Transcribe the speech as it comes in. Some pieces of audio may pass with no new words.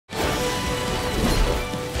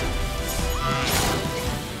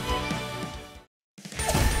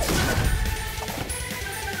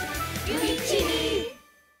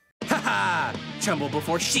Tremble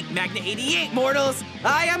before Chic Magna 88, mortals!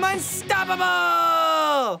 I am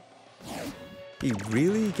unstoppable! He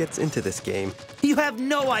really gets into this game. You have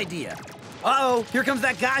no idea. Uh-oh, here comes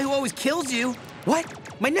that guy who always kills you. What?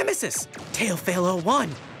 My nemesis, Tailfail 01.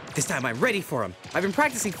 This time I'm ready for him. I've been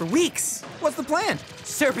practicing for weeks. What's the plan?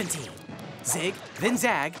 Serpentine. Zig, then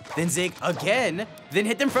zag, then zig again, then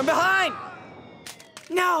hit them from behind.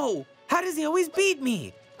 No! How does he always beat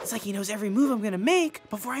me? It's like he knows every move I'm gonna make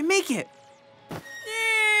before I make it.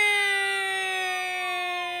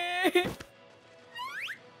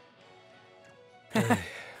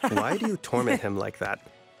 Why do you torment him like that?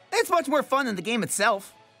 It's much more fun than the game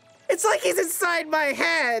itself. It's like he's inside my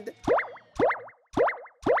head.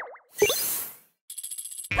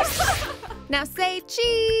 Now say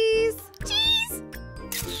cheese. Cheese.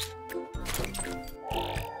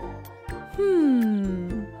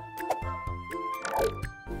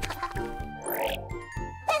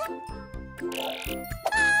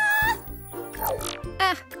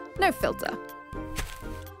 No filter.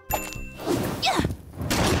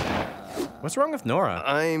 What's wrong with Nora?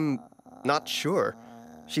 I'm not sure.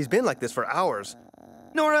 She's been like this for hours.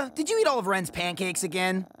 Nora, did you eat all of Ren's pancakes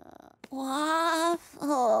again? Waffles.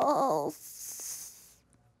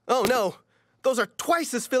 Oh no, those are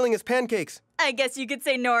twice as filling as pancakes. I guess you could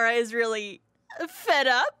say Nora is really fed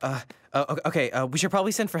up. Okay, we should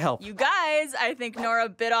probably send for help. You guys, I think Nora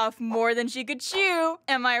bit off more than she could chew.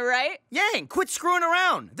 Am I right? Yang, quit screwing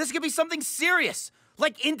around. This could be something serious,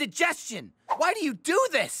 like indigestion. Why do you do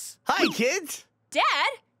this? Hi, kids. Dad,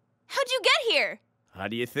 how'd you get here? How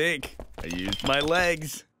do you think? I used my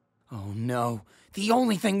legs. Oh no, the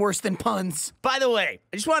only thing worse than puns. By the way,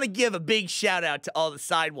 I just want to give a big shout out to all the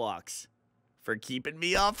sidewalks for keeping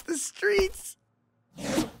me off the streets.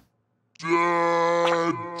 Dad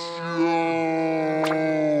jokes.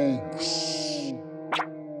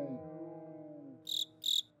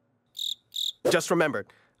 Just remembered,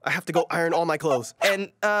 I have to go iron all my clothes.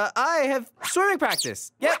 And I have swimming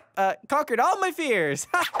practice. Yep, conquered all my fears.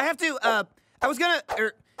 I have to, I was gonna,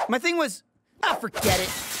 my thing was, forget it.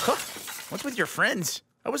 Huh? What's with your friends?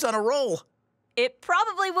 I was on a roll. It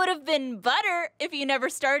probably would have been butter if you never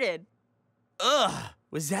started. Ugh,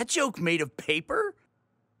 was that joke made of paper?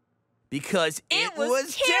 Because it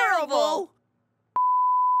was terrible.